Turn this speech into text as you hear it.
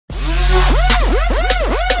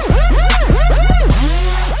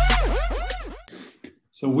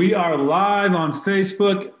So we are live on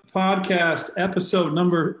Facebook podcast episode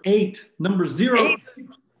number 8, number 0.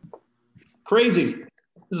 Crazy.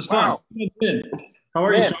 This is fun. Wow. How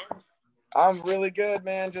are you, Sean? I'm really good,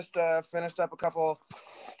 man. Just finished up a couple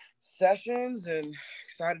sessions and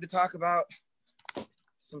excited to talk about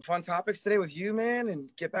some fun topics today with you, man,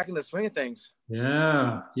 and get back into the swing of things.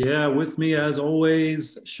 Yeah. With me as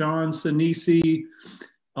always, Sean Sinisi,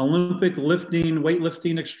 Olympic lifting,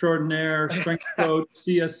 weightlifting extraordinaire, strength coach,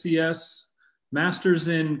 CSCS, masters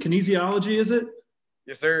in kinesiology, is it?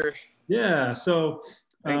 Yes, sir. Yeah. So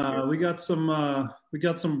we got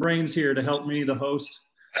some brains here to help me, the host,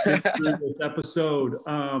 get through this episode.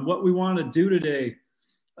 What we want to do today,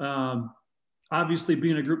 obviously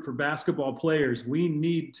being a group for basketball players, we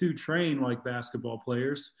need to train like basketball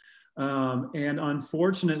players. And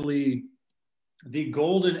unfortunately, the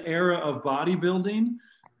golden era of bodybuilding,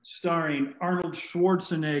 starring Arnold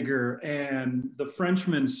Schwarzenegger and the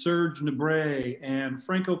Frenchman Serge Nubret and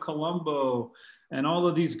Franco Colombo and all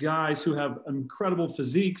of these guys who have incredible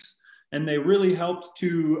physiques, and they really helped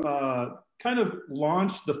to kind of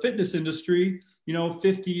launch the fitness industry,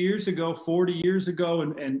 50 years ago, 40 years ago,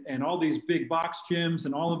 and all these big box gyms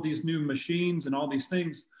and all of these new machines and all these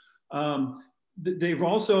things. They've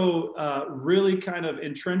also really kind of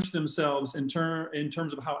entrenched themselves in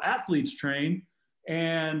terms of how athletes train.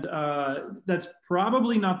 And that's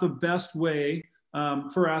probably not the best way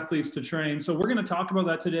for athletes to train. So we're going to talk about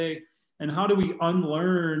that today, and how do we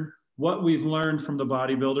unlearn what we've learned from the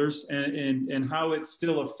bodybuilders, and how it's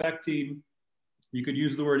still affecting, you could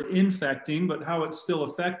use the word infecting, but how it's still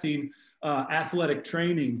affecting athletic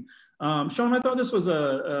training. Sean, I thought this was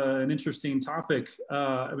an interesting topic.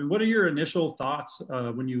 What are your initial thoughts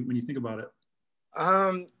when you think about it?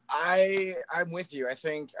 I'm with you. I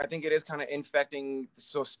think it is kind of infecting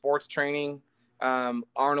sports training.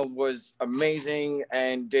 Arnold was amazing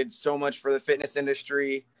and did so much for the fitness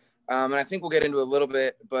industry. And I think we'll get into a little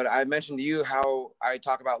bit, but I mentioned to you how I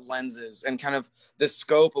talk about lenses and kind of the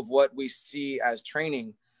scope of what we see as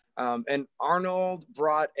training. And Arnold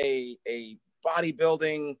brought a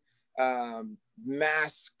bodybuilding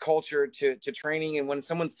mass culture to training. And when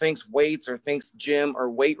someone thinks weights or thinks gym or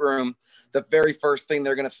weight room, the very first thing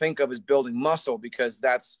they're going to think of is building muscle, because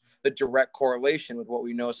that's the direct correlation with what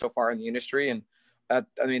we know so far in the industry. And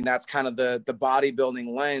that's kind of the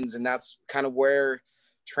bodybuilding lens, and that's kind of where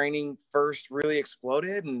training first really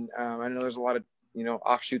exploded. And I know there's a lot of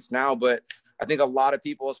offshoots now, but I think a lot of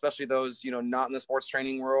people, especially those not in the sports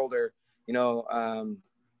training world, or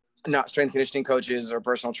not strength conditioning coaches or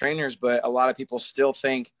personal trainers, but a lot of people still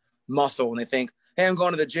think muscle. When they think, hey, I'm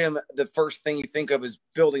going to the gym, the first thing you think of is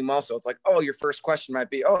building muscle. It's like, oh, your first question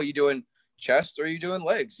might be, oh, are you doing chest or are you doing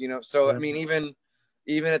legs? So yeah.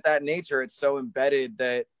 Even at that nature, it's so embedded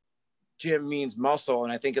that gym means muscle.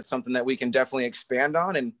 And I think it's something that we can definitely expand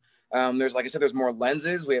on. And there's, like I said, there's more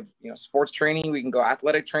lenses. We have, sports training, we can go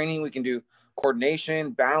athletic training, we can do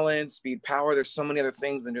coordination, balance, speed, power. There's so many other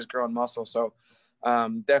things than just growing muscle. So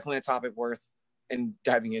definitely a topic worth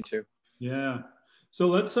diving into. Yeah. So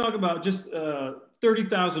let's talk about just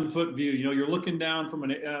 30,000 foot view. You're looking down from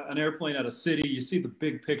an airplane at a city, you see the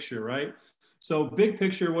big picture, right? So big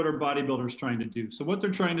picture, what are bodybuilders trying to do? So what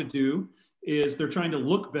they're trying to do is they're trying to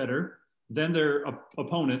look better than their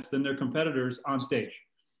opponents, than their competitors on stage.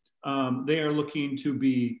 They are looking to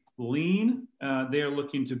be lean. They are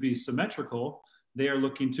looking to be symmetrical. They are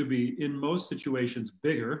looking to be, in most situations,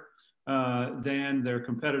 bigger than their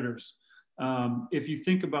competitors. If you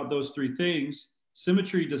think about those three things,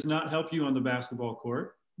 symmetry does not help you on the basketball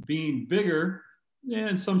court. Being bigger,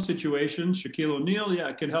 in some situations, Shaquille O'Neal,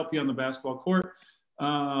 it can help you on the basketball court.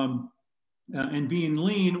 And being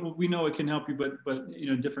lean, we know it can help you, but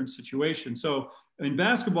different situations. So in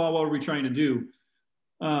basketball, what are we trying to do?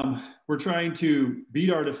 We're trying to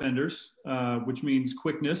beat our defenders, which means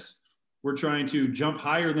quickness. We're trying to jump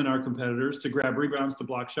higher than our competitors, to grab rebounds, to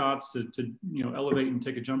block shots, to elevate and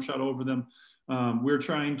take a jump shot over them. We're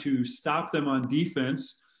trying to stop them on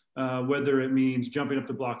defense, whether it means jumping up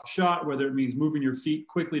to block a shot, whether it means moving your feet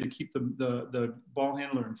quickly to keep the ball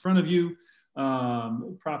handler in front of you,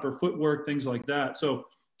 proper footwork, things like that. So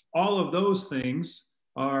all of those things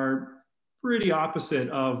are pretty opposite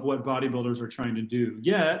of what bodybuilders are trying to do.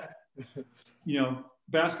 Yet,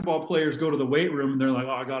 basketball players go to the weight room and they're like,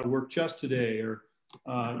 oh, I got to work chest today, or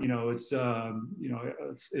it's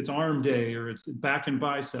arm day, or it's back and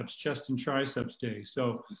biceps, chest and triceps day.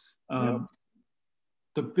 So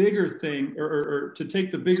the bigger thing, or to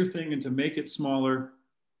take the bigger thing and to make it smaller,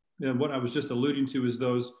 what I was just alluding to is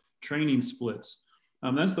those training splits.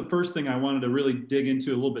 That's the first thing I wanted to really dig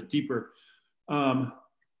into a little bit deeper.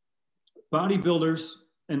 Bodybuilders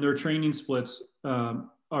and their training splits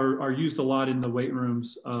are used a lot in the weight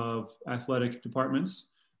rooms of athletic departments.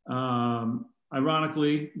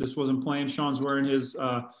 Ironically, this wasn't planned. Sean's wearing his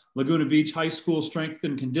Laguna Beach High School strength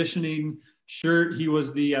and conditioning shirt. He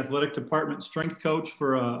was the athletic department strength coach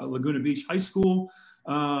for Laguna Beach High School.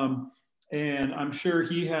 And I'm sure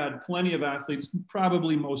he had plenty of athletes,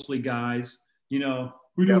 probably mostly guys. You know,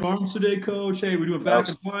 we're doing arms today, coach. Hey, we're doing back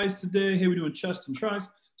and tries today. Hey, we're doing chest and tries.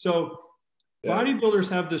 So bodybuilders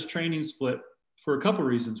have this training split for a couple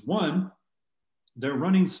reasons. One, they're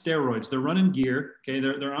running steroids. They're running gear. Okay,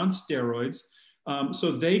 they're on steroids.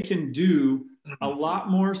 So they can do a lot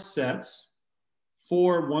more sets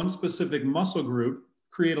for one specific muscle group,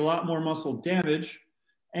 create a lot more muscle damage,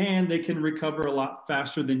 and they can recover a lot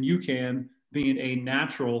faster than you can being a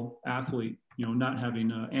natural athlete, you know, not having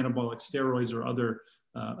anabolic steroids or other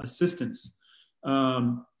assistance.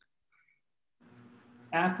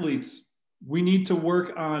 Athletes, we need to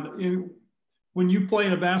work on, when you play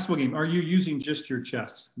in a basketball game, are you using just your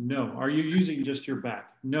chest? No. Are you using just your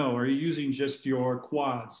back? No. Are you using just your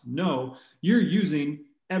quads? No. You're using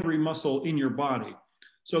every muscle in your body.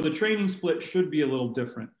 So the training split should be a little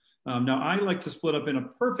different. Now, I like to split up in a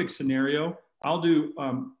perfect scenario. I'll do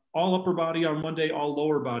all upper body on one day, all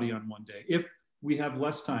lower body on one day. If we have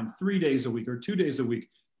less time, 3 days a week or 2 days a week,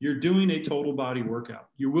 you're doing a total body workout.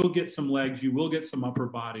 You will get some legs, you will get some upper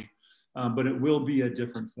body. But it will be a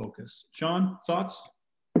different focus. Sean, thoughts?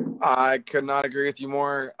 I could not agree with you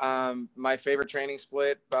more. My favorite training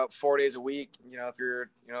split, about 4 days a week. You know, if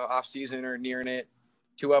you're, you know, off season or nearing it,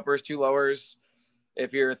 2 uppers, 2 lowers.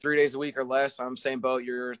 If you're 3 days a week or less, I'm same boat.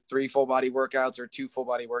 You're 3 full body workouts or 2 full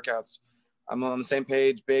body workouts. I'm on the same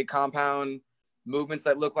page. Big compound movements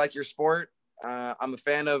that look like your sport. I'm a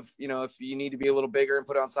fan of, you know, if you need to be a little bigger and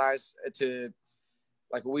put on size to,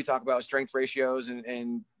 like what we talk about, strength ratios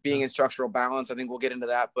and being in structural balance. I think we'll get into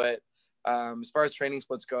that. But as far as training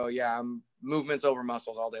splits go, yeah, I'm movements over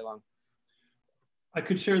muscles all day long. I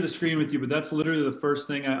could share the screen with you, but that's literally the first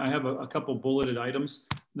thing. I have a couple bulleted items.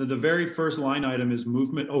 The very first line item is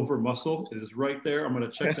movement over muscle. It is right there. I'm going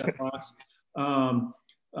to check that box.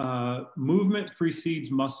 Movement precedes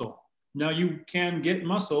muscle. Now you can get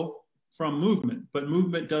muscle from movement, but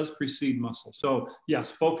movement does precede muscle. So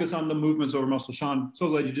yes, focus on the movements over muscle. Sean, so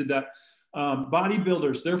glad you did that.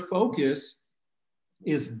 Bodybuilders, their focus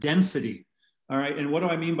is density. All right. And what do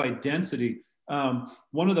I mean by density?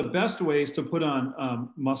 One of the best ways to put on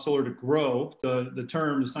muscle or to grow,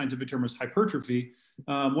 the scientific term is hypertrophy.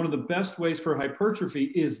 One of the best ways for hypertrophy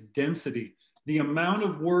is density, the amount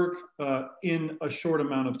of work in a short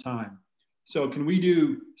amount of time. So can we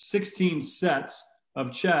do 16 sets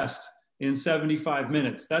of chest in 75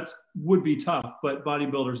 minutes? That would be tough, but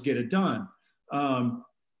bodybuilders get it done.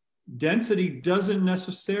 Density doesn't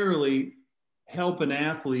necessarily help an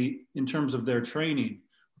athlete in terms of their training.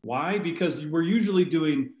 Why? Because we're usually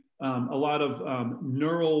doing a lot of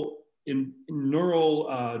neural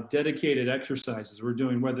dedicated exercises. We're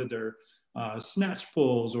doing, whether they're snatch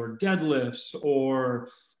pulls or deadlifts or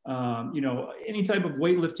you know, any type of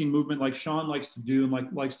weightlifting movement like Sean likes to do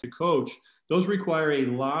and likes to coach. Those require a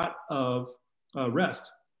lot of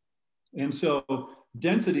rest. And so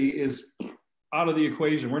density is out of the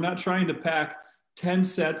equation. We're not trying to pack 10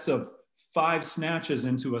 sets of 5 snatches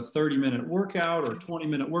into a 30-minute workout or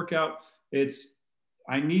 20-minute workout.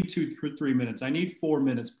 I need 2 to 3 minutes. I need 4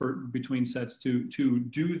 minutes between sets to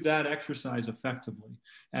do that exercise effectively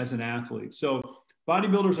as an athlete. So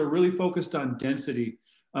bodybuilders are really focused on density.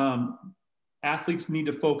 Athletes need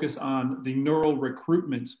to focus on the neural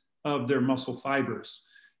recruitment of their muscle fibers.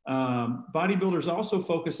 Bodybuilders also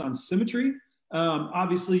focus on symmetry.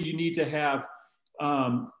 Obviously, you need to have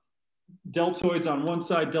deltoids on one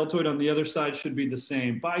side, deltoid on the other side should be the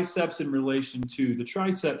same. Biceps in relation to the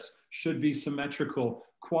triceps should be symmetrical.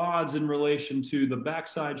 Quads in relation to the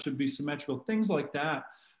backside should be symmetrical. Things like that.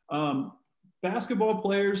 Basketball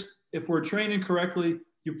players, if we're training correctly,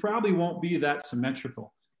 you probably won't be that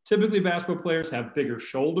symmetrical. Typically, basketball players have bigger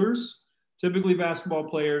shoulders. Typically, basketball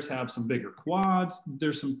players have some bigger quads.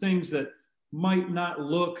 There's some things that might not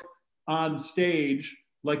look on stage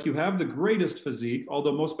like you have the greatest physique,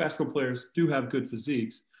 although most basketball players do have good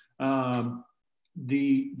physiques.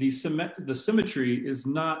 The symmetry is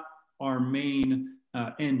not our main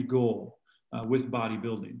end goal with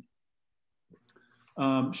bodybuilding.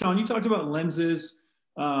 Sean, you talked about lenses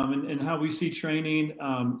and how we see training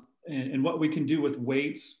and what we can do with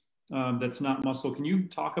weights that's not muscle. Can you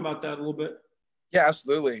talk about that a little bit? Yeah,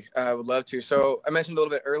 absolutely. I would love to. So I mentioned a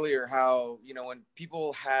little bit earlier how, you know, when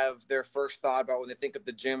people have their first thought about when they think of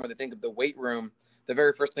the gym or they think of the weight room, the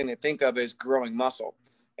very first thing they think of is growing muscle.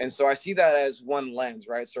 And so I see that as one lens,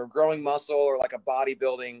 right? So growing muscle, or like a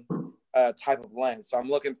bodybuilding type of lens. So I'm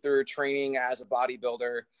looking through training as a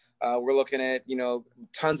bodybuilder. We're looking at,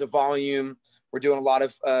 tons of volume. We're doing a lot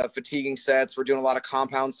of fatiguing sets. We're doing a lot of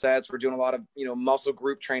compound sets. We're doing a lot of, muscle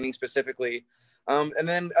group training specifically. And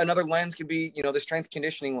then another lens could be, the strength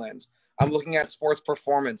conditioning lens. I'm looking at sports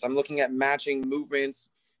performance. I'm looking at matching movements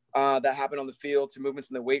that happen on the field to movements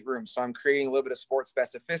in the weight room. So I'm creating a little bit of sports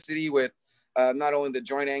specificity with not only the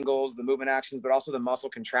joint angles, the movement actions, but also the muscle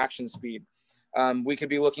contraction speed. We could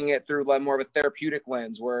be looking at through more of a therapeutic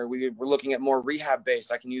lens, where we're looking at more rehab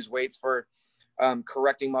based. I can use weights for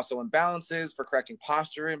correcting muscle imbalances, for correcting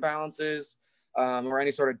posture imbalances, or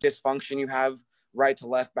any sort of dysfunction you have, right to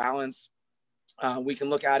left balance. We can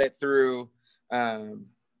look at it through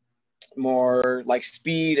more like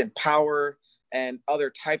speed and power and other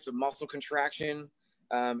types of muscle contraction.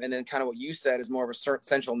 And then kind of what you said is more of a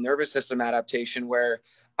central nervous system adaptation, where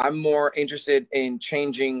I'm more interested in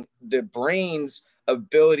changing the brain's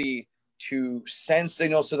ability to send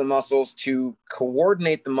signals to the muscles, to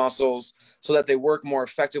coordinate the muscles so that they work more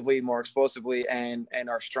effectively, more explosively, and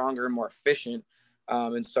are stronger and more efficient.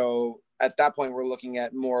 And so at that point, we're looking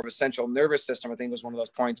at more of a central nervous system, I think was one of those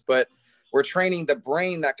points. But we're training the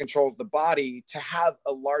brain that controls the body to have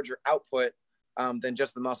a larger output than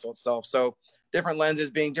just the muscle itself. So different lenses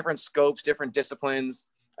being different scopes, different disciplines,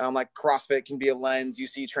 like CrossFit can be a lens. You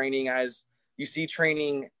see training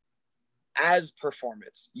as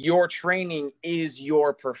performance. Your training is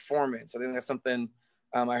your performance. I think that's something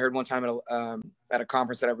I heard one time at a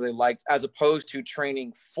conference that I really liked, as opposed to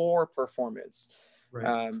training for performance.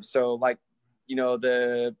 Right. So like,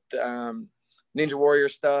 the Ninja Warrior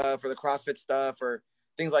stuff, or the CrossFit stuff, or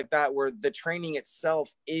things like that, where the training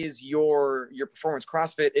itself is your performance.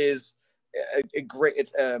 CrossFit is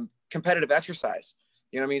it's a competitive exercise,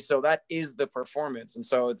 you know what I mean? So that is the performance. And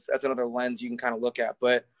so that's another lens you can kind of look at,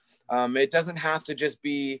 but it doesn't have to just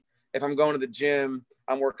be, if I'm going to the gym,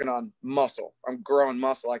 I'm working on muscle, I'm growing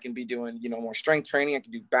muscle. I can be doing, more strength training. I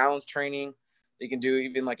can do balance training. You can do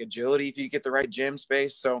even like agility if you get the right gym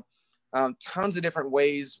space. So tons of different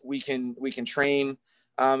ways we can train.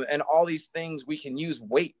 And all these things we can use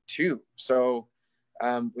weight too. So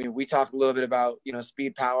we talked a little bit about,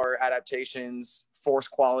 speed, power, adaptations, force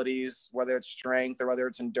qualities, whether it's strength or whether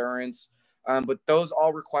it's endurance. But those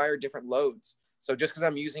all require different loads. So just because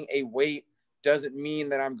I'm using a weight doesn't mean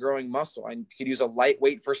that I'm growing muscle. I could use a light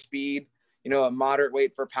weight for speed, a moderate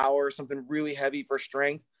weight for power, something really heavy for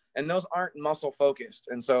strength. And those aren't muscle focused.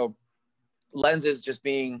 And so lenses just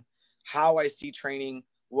being how I see training.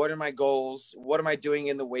 What are my goals? What am I doing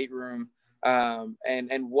in the weight room?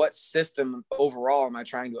 And what system overall am I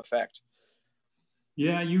trying to affect?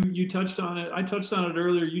 Yeah, you touched on it. I touched on it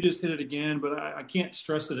earlier. You just hit it again, but I can't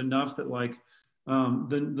stress it enough that like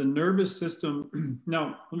the nervous system.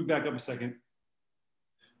 Now, let me back up a second.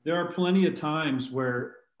 There are plenty of times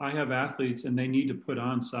where I have athletes and they need to put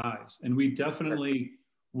on size, and we definitely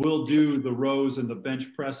will do the rows and the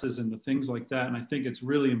bench presses and the things like that. And I think it's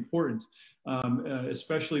really important,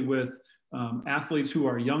 especially with athletes who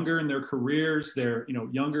are younger in their careers. They're,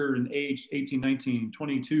 younger in age, 18, 19,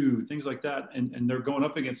 22, things like that. And they're going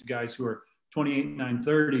up against guys who are 28, 9,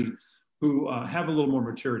 30, who have a little more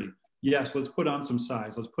maturity. Yes, let's put on some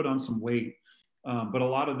size. Let's put on some weight. But a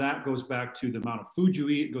lot of that goes back to the amount of food you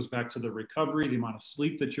eat. It goes back to the recovery, the amount of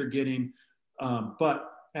sleep that you're getting. But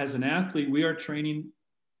as an athlete, we are training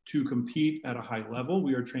to compete at a high level.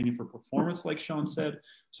 We are training for performance, like Sean said.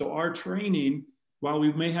 So our training, while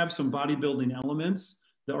we may have some bodybuilding elements,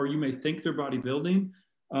 or you may think they're bodybuilding,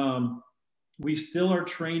 we still are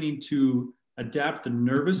training to adapt the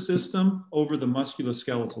nervous system over the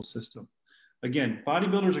musculoskeletal system. Again,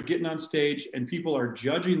 bodybuilders are getting on stage and people are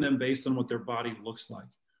judging them based on what their body looks like.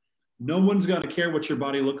 No one's going to care what your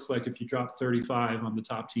body looks like if you drop 35 on the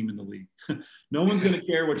top team in the league. No one's going to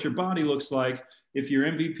care what your body looks like if you're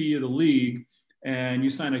MVP of the league and you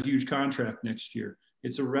sign a huge contract next year.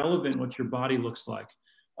 It's irrelevant what your body looks like.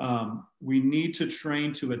 We need to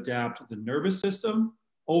train to adapt the nervous system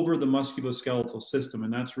over the musculoskeletal system,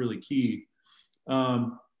 and that's really key.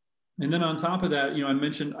 And then on top of that, I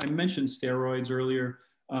mentioned steroids earlier.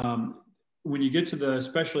 When you get to the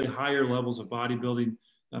especially higher levels of bodybuilding,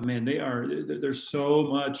 man, there's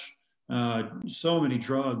so many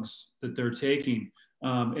drugs that they're taking.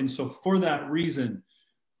 And so for that reason,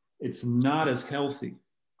 it's not as healthy.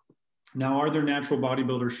 Now, are there natural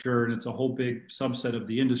bodybuilders? Sure. And it's a whole big subset of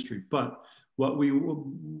the industry. But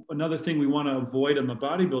another thing we want to avoid on the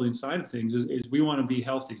bodybuilding side of things is we want to be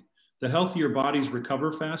healthy. The healthier bodies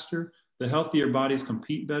recover faster. The healthier bodies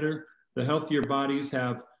compete better. The healthier bodies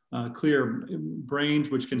have clear brains,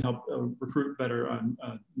 which can help recruit better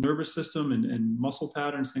nervous system and muscle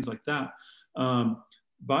patterns, things like that.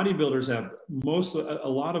 Bodybuilders have a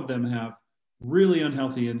lot of them have really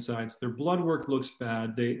unhealthy insides. Their blood work looks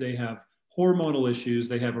bad. They have hormonal issues.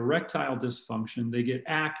 They have erectile dysfunction. They get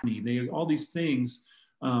acne. They have all these things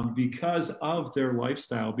because of their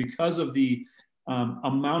lifestyle, because of the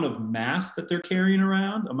amount of mass that they're carrying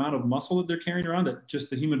around, amount of muscle that they're carrying around that just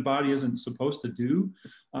the human body isn't supposed to do,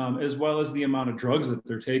 as well as the amount of drugs that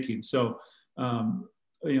they're taking. So,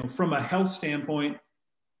 from a health standpoint,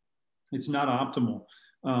 it's not optimal.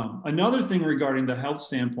 Another thing regarding the health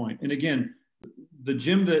standpoint, and again, the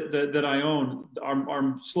gym that I own,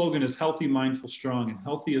 our slogan is healthy, mindful, strong, and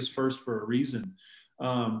healthy is first for a reason.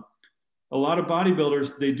 A lot of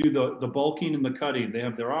bodybuilders, they do the bulking and the cutting. They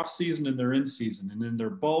have their off season and their in season. And in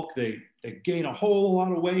their bulk, they gain a whole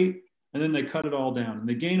lot of weight and then they cut it all down. And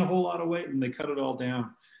they gain a whole lot of weight and they cut it all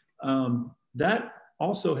down. That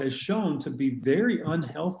also has shown to be very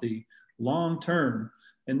unhealthy long-term.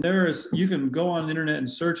 And you can go on the internet and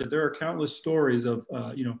search it. There are countless stories of,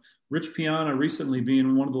 Rich Piana recently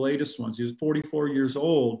being one of the latest ones. He was 44 years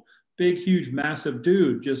old, big, huge, massive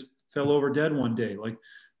dude, just fell over dead one day.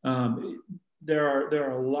 There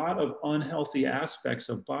are a lot of unhealthy aspects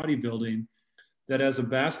of bodybuilding that as a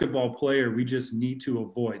basketball player, we just need to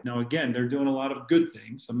avoid. Now, again, they're doing a lot of good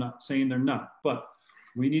things. I'm not saying they're not, but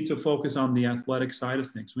we need to focus on the athletic side of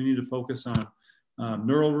things. We need to focus on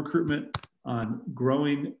neural recruitment, on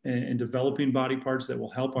growing and developing body parts that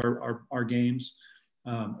will help our games,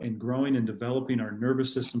 and growing and developing our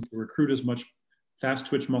nervous system to recruit as much fast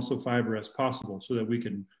twitch muscle fiber as possible so that we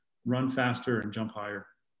can run faster and jump higher.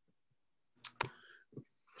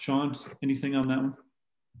 Sean, anything on that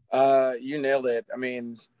one? You nailed it. I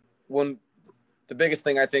mean, the biggest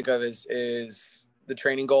thing I think of is the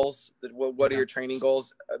training goals. What are your training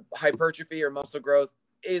goals? Hypertrophy or muscle growth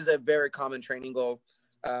is a very common training goal,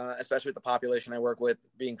 especially with the population I work with,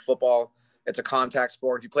 being football. It's a contact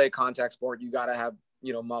sport. If you play a contact sport, you got to have,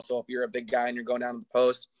 muscle. If you're a big guy and you're going down to the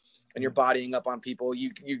post and you're bodying up on people,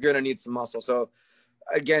 you're going to need some muscle. So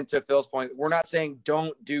again, to Phil's point, we're not saying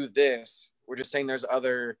don't do this. We're just saying there's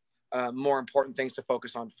other more important things to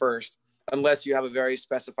focus on first, unless you have a very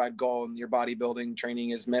specified goal and your bodybuilding training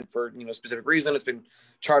is meant for, a specific reason. It's been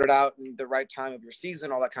charted out in the right time of your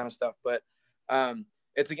season, all that kind of stuff. But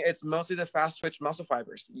it's mostly the fast twitch muscle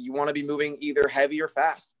fibers. You want to be moving either heavy or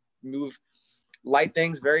fast. Move light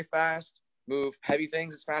things very fast, move heavy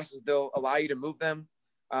things as fast as they'll allow you to move them,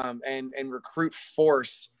 and recruit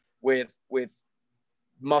force with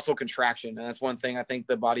muscle contraction. And that's one thing I think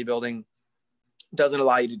the bodybuilding doesn't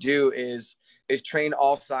allow you to do is train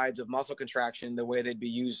all sides of muscle contraction the way they'd be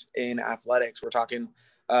used in athletics. We're talking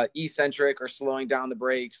eccentric or slowing down the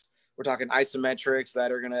brakes. We're talking isometrics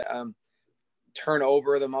that are going to turn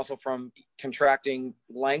over the muscle from contracting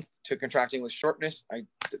length to contracting with shortness.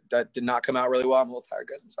 That did not come out really well. I'm a little tired,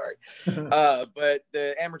 guys. I'm sorry. But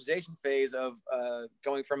the amortization phase of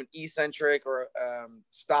going from an eccentric or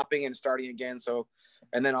stopping and starting again. So,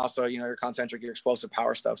 and then also, your concentric, your explosive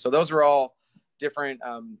power stuff. So those are all different,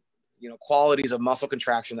 qualities of muscle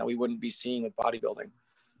contraction that we wouldn't be seeing with bodybuilding.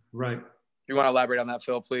 Right. You want to elaborate on that,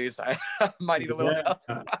 Phil, please? I might need a little help.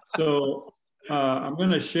 So I'm going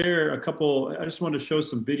to share a couple. I just want to show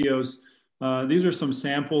some videos. These are some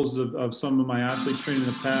samples of some of my athletes trained in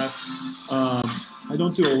the past. I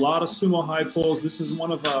don't do a lot of sumo high pulls. This is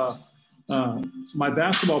one of my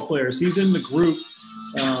basketball players. He's in the group.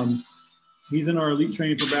 He's in our elite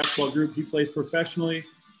training for basketball group. He plays professionally.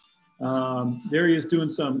 There he is doing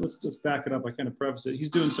some, let's back it up. I kind of preface it. He's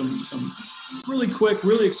doing some really quick,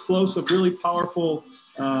 really explosive, really powerful,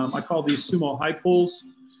 I call these sumo high pulls.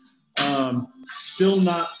 Still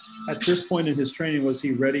not at this point in his training was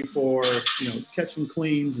he ready for, catching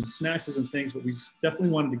cleans and snatches and things, but we definitely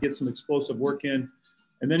wanted to get some explosive work in.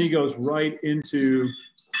 And then he goes right into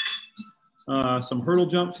some hurdle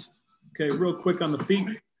jumps. Okay, real quick on the feet.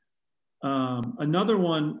 Another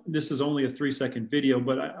one, this is only a 3-second video,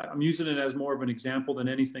 but I'm using it as more of an example than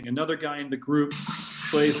anything. Another guy in the group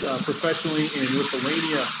plays professionally in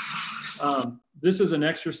Lithuania. This is an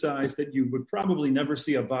exercise that you would probably never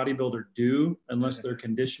see a bodybuilder do unless they're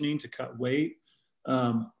conditioning to cut weight.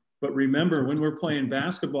 But remember, when we're playing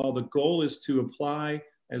basketball, the goal is to apply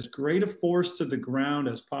as great a force to the ground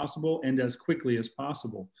as possible and as quickly as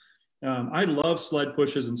possible. I love sled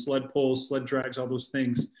pushes and sled pulls, sled drags, all those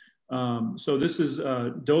things. So this is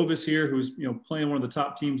Dovis here, who's playing one of the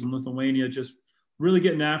top teams in Lithuania, just really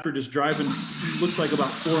getting after, just driving, looks like about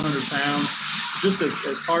 400 pounds, just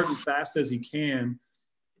as hard and fast as he can,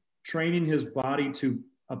 training his body to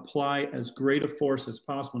apply as great a force as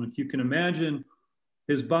possible. And if you can imagine,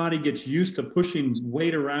 his body gets used to pushing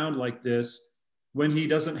weight around like this when he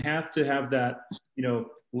doesn't have to have that,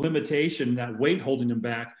 limitation, that weight holding him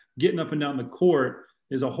back. Getting up and down the court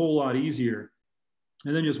is a whole lot easier.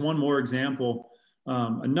 And then just one more example.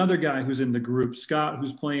 Another guy who's in the group, Scott,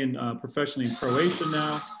 who's playing professionally in Croatia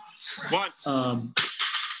now.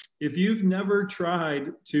 If you've never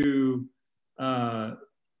tried to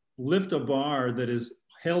lift a bar that is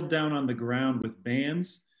held down on the ground with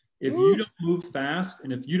bands, if you don't move fast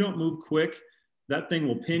and if you don't move quick, that thing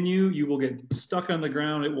will pin you. You will get stuck on the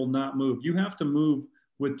ground. It will not move. You have to move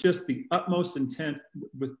with just the utmost intent,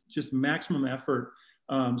 with just maximum effort.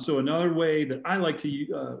 So another way that I like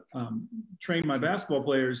to train my basketball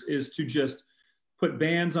players is to just put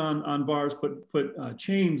bands on bars, put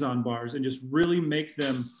chains on bars, and just really make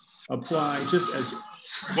them apply just as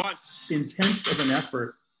intense of an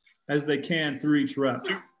effort as they can through each rep.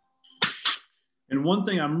 And one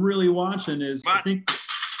thing I'm really watching is, I think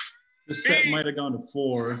the set might have gone to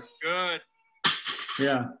 4. Good.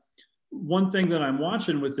 Yeah. One thing that I'm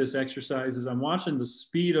watching with this exercise is I'm watching the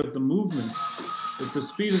speed of the movements. If the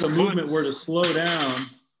speed of the movement were to slow down,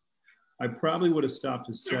 I probably would have stopped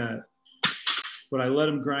his set. But I let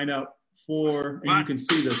him grind out 4, and you can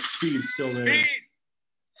see the speed still there.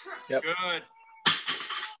 Yep. Good.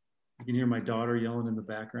 You can hear my daughter yelling in the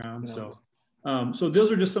background. So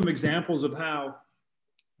those are just some examples of how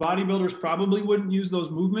bodybuilders probably wouldn't use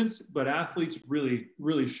those movements, but athletes really,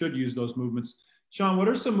 really should use those movements. Sean, what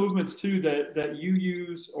are some movements too that you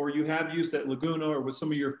use or you have used at Laguna or with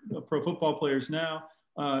some of your pro football players now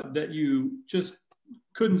that you just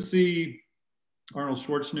couldn't see Arnold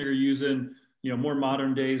Schwarzenegger using, more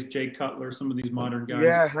modern days, Jay Cutler, some of these modern guys?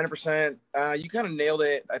 Yeah, 100%. You kind of nailed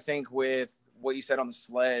it, I think, with what you said on the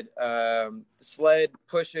sled. The sled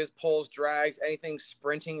pushes, pulls, drags, anything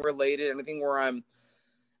sprinting related, anything where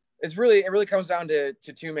it really comes down to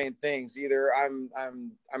 2 main things. Either I'm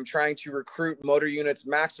trying to recruit motor units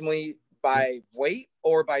maximally by weight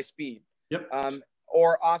or by speed. Yep.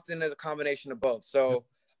 Or often as a combination of both. So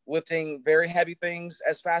lifting very heavy things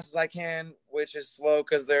as fast as I can, which is slow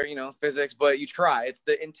because they're, physics, but you try. It's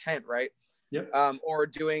the intent, right? Yep. Or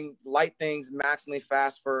doing light things maximally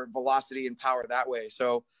fast for velocity and power that way.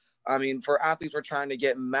 So, for athletes, we're trying to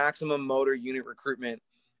get maximum motor unit recruitment.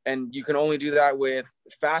 And you can only do that with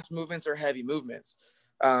fast movements or heavy movements.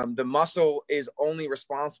 The muscle is only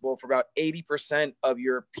responsible for about 80% of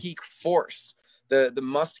your peak force. The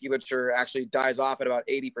musculature actually dies off at about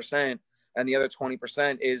 80%. And the other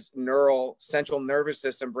 20% is neural, central nervous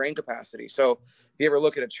system, brain capacity. So if you ever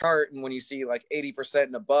look at a chart and when you see like 80%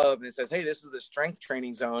 and above, and it says, hey, this is the strength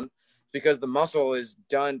training zone, because the muscle is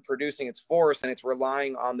done producing its force and it's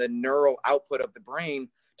relying on the neural output of the brain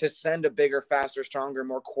to send a bigger, faster, stronger,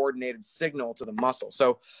 more coordinated signal to the muscle.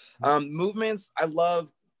 So movements, I love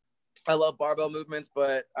barbell movements,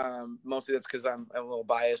 but mostly that's because I'm a little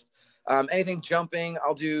biased. Anything jumping,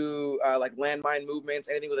 I'll do like landmine movements,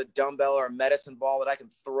 anything with a dumbbell or a medicine ball that I can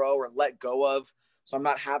throw or let go of. So I'm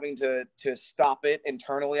not having to stop it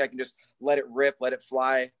internally. I can just let it rip, let it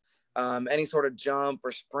fly. Any sort of jump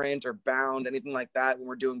or sprint or bound, anything like that when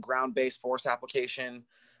we're doing ground-based force application.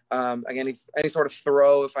 Again, any sort of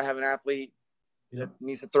throw, if I have an athlete that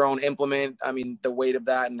needs to throw an implement, the weight of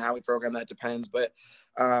that and how we program that depends. But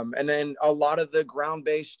and then a lot of the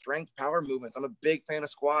ground-based strength power movements. I'm a big fan of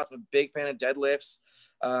squats. I'm a big fan of deadlifts.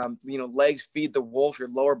 Legs feed the wolf. Your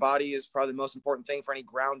lower body is probably the most important thing for any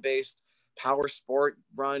ground-based power sport,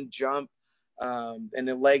 run, jump, and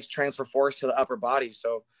the legs transfer force to the upper body.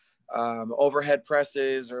 So overhead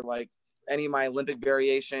presses or like any of my Olympic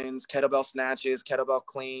variations, kettlebell snatches, kettlebell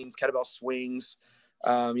cleans, kettlebell swings,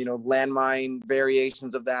 landmine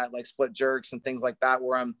variations of that, like split jerks and things like that,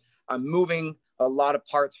 where I'm moving a lot of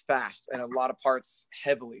parts fast and a lot of parts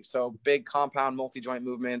heavily. So big compound multi-joint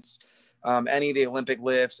movements, any of the Olympic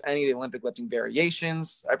lifts, any of the Olympic lifting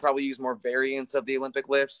variations. I probably use more variants of the Olympic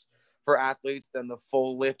lifts for athletes than the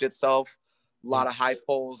full lift itself. A lot of high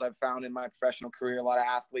pulls I've found in my professional career. A lot of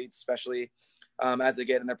athletes, especially as they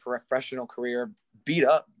get in their professional career, beat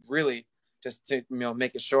up really just to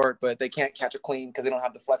make it short, but they can't catch a clean because they don't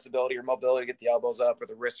have the flexibility or mobility to get the elbows up or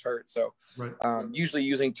the wrists hurt. So usually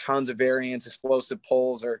using tons of variants, explosive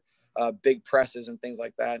pulls or big presses and things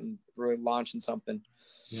like that, and really launching something.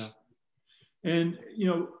 Yeah. And,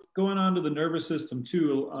 going on to the nervous system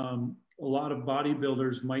too, a lot of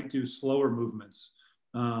bodybuilders might do slower movements.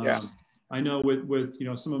 I know with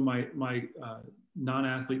some of my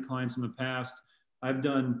non-athlete clients in the past, I've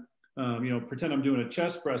done, pretend I'm doing a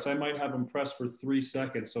chest press. I might have them press for 3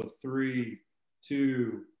 seconds. So 3,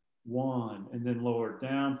 2, 1, and then lower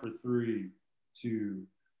down for 3, 2,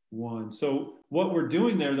 1. So what we're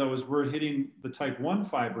doing there, though, is we're hitting the type 1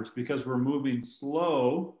 fibers because we're moving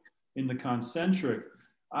slow in the concentric.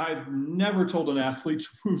 I've never told an athlete to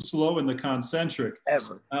move slow in the concentric.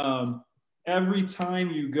 Ever. Every time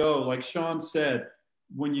you go, like Sean said,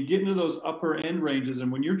 when you get into those upper end ranges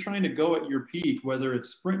and when you're trying to go at your peak, whether it's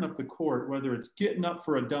sprinting up the court, whether it's getting up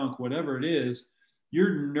for a dunk, whatever it is,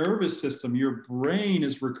 your nervous system, your brain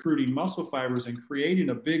is recruiting muscle fibers and creating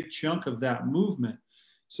a big chunk of that movement.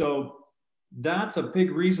 So that's a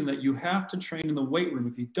big reason that you have to train in the weight room.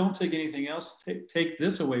 If you don't take anything else, take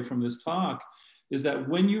this away from this talk, is that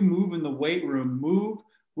when you move in the weight room, move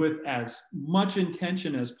with as much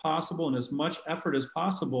intention as possible and as much effort as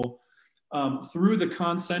possible through the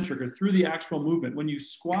concentric or through the actual movement. When you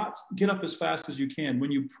squat, get up as fast as you can. When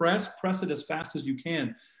you press it as fast as you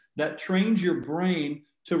can. That trains your brain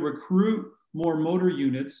to recruit more motor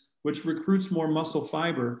units, which recruits more muscle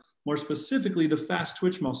fiber, more specifically the fast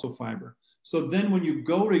twitch muscle fiber. So then when you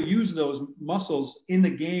go to use those muscles in the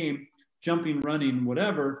game, jumping, running,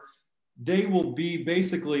 whatever, they will be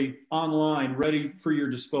basically online, ready for your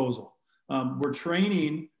disposal. We're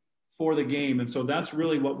training for the game. And so that's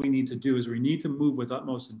really what we need to do, is we need to move with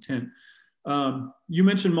utmost intent. You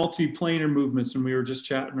mentioned multi-planar movements, and we were just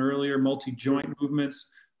chatting earlier, multi-joint movements.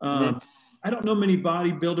 I don't know many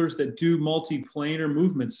bodybuilders that do multi-planar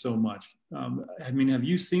movements so much. I mean, have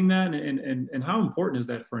you seen that? And how important is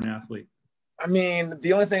that for an athlete? I mean,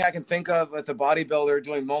 the only thing I can think of with a bodybuilder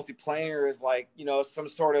doing multi-planar is like, you know, some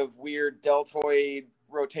sort of weird deltoid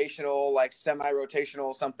rotational, like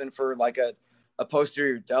semi-rotational something for like a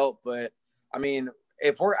posterior delt. But I mean,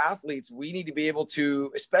 if we're athletes, we need to be able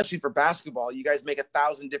to, especially for basketball, you guys make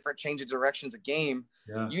 1,000 different change of directions a game.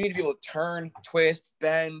 Yeah. You need to be able to turn, twist,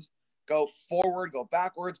 bend, go forward, go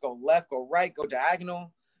backwards, go left, go right, go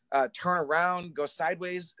diagonal, turn around, go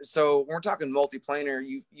sideways. So when we're talking multiplanar,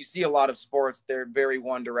 you see a lot of sports, they're very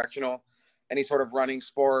one directional. Any sort of running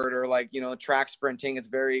sport or like, you know, track sprinting, it's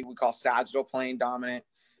very, we call sagittal plane dominant.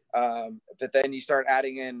 But then you start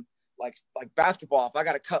adding in like basketball. If I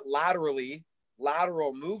got to cut laterally,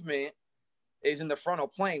 lateral movement is in the frontal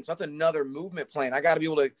plane. So that's another movement plane. I got to be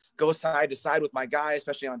able to go side to side with my guy,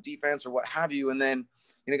 especially on defense or what have you. And then,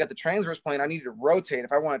 you know, got the transverse plane. I need to rotate.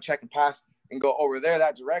 If I want to check and pass and go over there,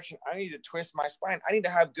 that direction, I need to twist my spine. I need to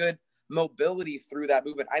have good mobility through that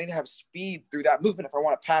movement. I need to have speed through that movement. If I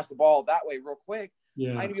want to pass the ball that way real quick,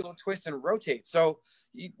 I need to be able to twist and rotate. So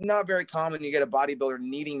not very common you get a bodybuilder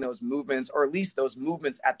needing those movements, or at least those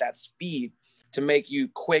movements at that speed to make you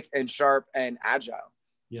quick and sharp and agile.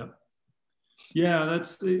 Yep. Yeah,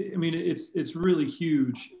 that's, I mean, it's really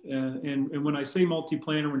huge. And when I say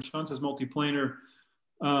multiplanar, when Sean says multiplanar,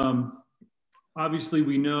 obviously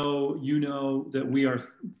we know, you know, that we are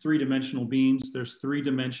three-dimensional beings. There's 3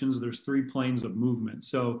 dimensions, there's 3 planes of movement.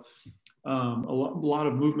 So a lot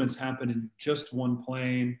of movements happen in just one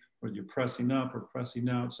plane, whether you're pressing up or pressing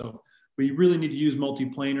out. So we really need to use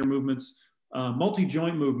multiplanar movements,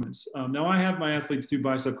 multi-joint movements. Now I have my athletes do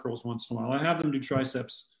bicep curls once in a while. I have them do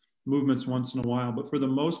triceps movements once in a while, but for the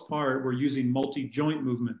most part, we're using multi-joint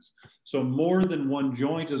movements. So more than one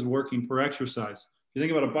joint is working per exercise. If you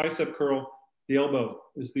think about a bicep curl, the elbow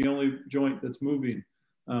is the only joint that's moving.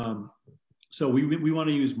 So we want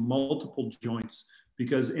to use multiple joints,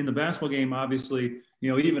 because in the basketball game, obviously,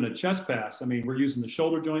 you know, even a chest pass, I mean, we're using the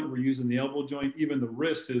shoulder joint, we're using the elbow joint, even the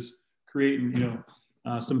wrist is creating, you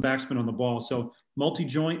know, some backspin on the ball. So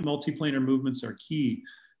multi-joint, multi-planar movements are key.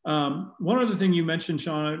 One other thing you mentioned,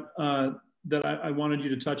 Sean, that I wanted you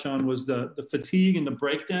to touch on was the fatigue and the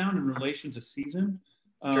breakdown in relation to season.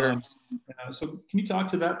 Sure. So can you talk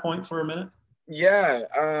to that point for a minute? Yeah.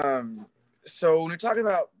 So when you're talking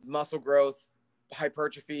about muscle growth,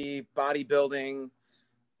 hypertrophy, bodybuilding,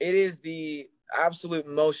 it is the absolute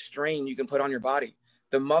most strain you can put on your body.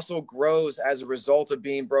 The muscle grows as a result of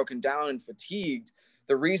being broken down and fatigued.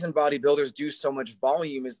 The reason bodybuilders do so much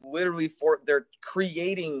volume is literally they're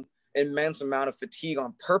creating immense amount of fatigue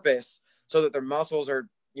on purpose so that their muscles are,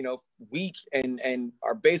 you know, weak and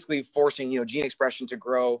are basically forcing, you know, gene expression to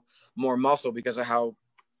grow more muscle because of how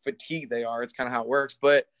fatigued they are. It's kind of how it works.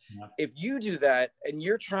 But if you do that and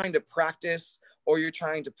you're trying to practice or you're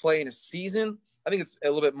trying to play in a season, I think it's a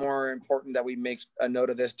little bit more important that we make a note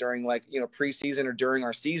of this during, like, you know, preseason or during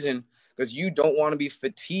our season, because you don't want to be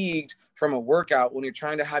fatigued from a workout when you're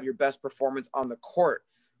trying to have your best performance on the court.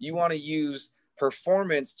 You want to use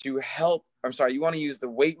performance to help. You want to use the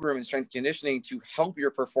weight room and strength conditioning to help your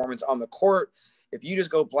performance on the court. If you just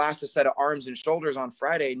go blast a set of arms and shoulders on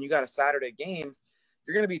Friday and you got a Saturday game,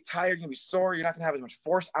 you're going to be tired, you're going to be sore, you're not going to have as much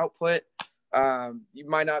force output. You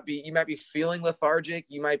might be feeling lethargic.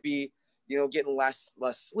 You might be, getting less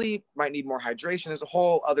sleep, might need more hydration. There's a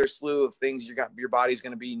whole other slew of things your body's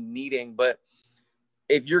going to be needing. But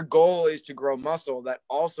if your goal is to grow muscle, that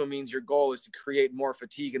also means your goal is to create more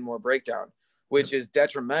fatigue and more breakdown, which is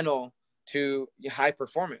detrimental to high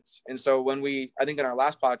performance. And so I think in our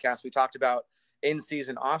last podcast, we talked about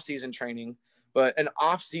in-season, off-season training, but an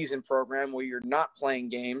off-season program where you're not playing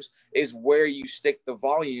games is where you stick the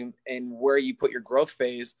volume and where you put your growth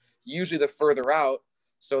phase, usually the further out,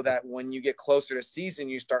 so that when you get closer to season,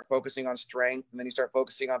 you start focusing on strength, and then you start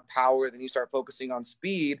focusing on power, then you start focusing on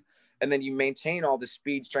speed, and then you maintain all the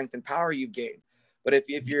speed, strength, and power you've gained. But if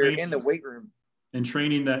you're in the weight room, and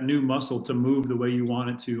training that new muscle to move the way you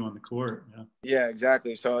want it to on the court. Yeah,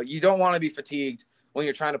 exactly. So you don't want to be fatigued when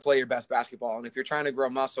you're trying to play your best basketball. And if you're trying to grow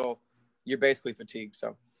muscle, you're basically fatigued.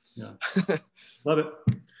 So yeah, love it.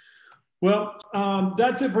 Well,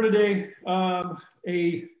 that's it for today.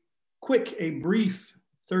 A brief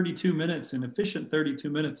 32 minutes, an efficient 32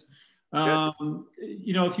 minutes.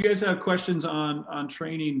 If you guys have questions on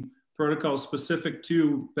training protocols specific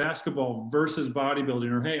to basketball versus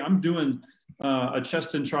bodybuilding, or, hey, I'm doing a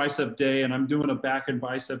chest and tricep day, and I'm doing a back and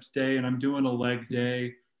biceps day, and I'm doing a leg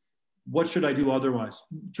day, what should I do otherwise?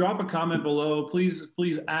 Drop a comment below. Please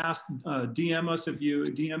ask, DM us if you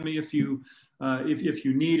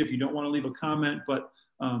need, if you don't want to leave a comment. But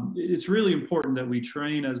it's really important that we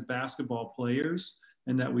train as basketball players,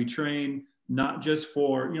 and that we train not just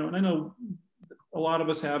for, and I know a lot of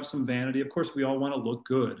us have some vanity. Of course, we all want to look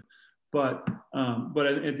good, but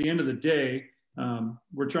at the end of the day,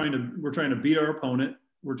 we're trying to beat our opponent.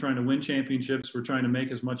 We're trying to win championships. We're trying to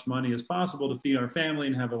make as much money as possible to feed our family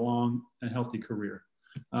and have a long and healthy career.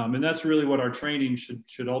 And that's really what our training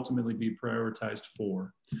should ultimately be prioritized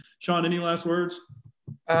for. Sean, any last words?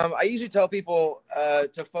 I usually tell people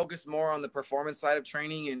to focus more on the performance side of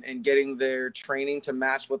training and getting their training to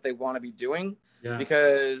match what they want to be doing. Yeah.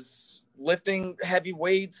 Because lifting heavy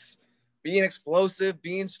weights, being explosive,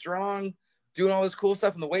 being strong, doing all this cool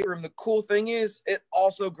stuff in the weight room, the cool thing is it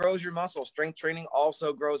also grows your muscle. Strength training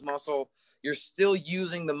also grows muscle. You're still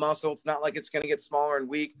using the muscle. It's not like it's going to get smaller and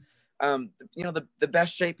weak. The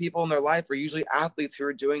best shape people in their life are usually athletes who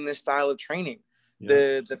are doing this style of training.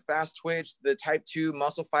 Yeah. The fast twitch, the type 2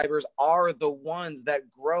 muscle fibers are the ones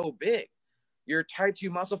that grow big. Your type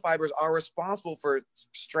 2 muscle fibers are responsible for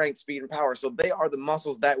strength, speed, and power. So they are the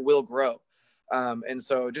muscles that will grow. And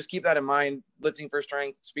so just keep that in mind. Lifting for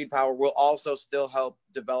strength, speed, power will also still help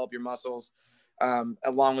develop your muscles,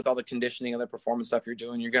 along with all the conditioning and the performance stuff you're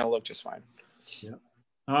doing. You're going to look just fine. Yeah.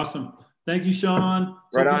 Awesome. Thank you, Sean.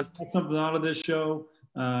 Right on. Get something out of this show.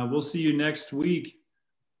 We'll see you next week.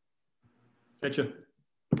 Catch you.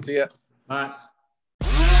 See ya. Bye.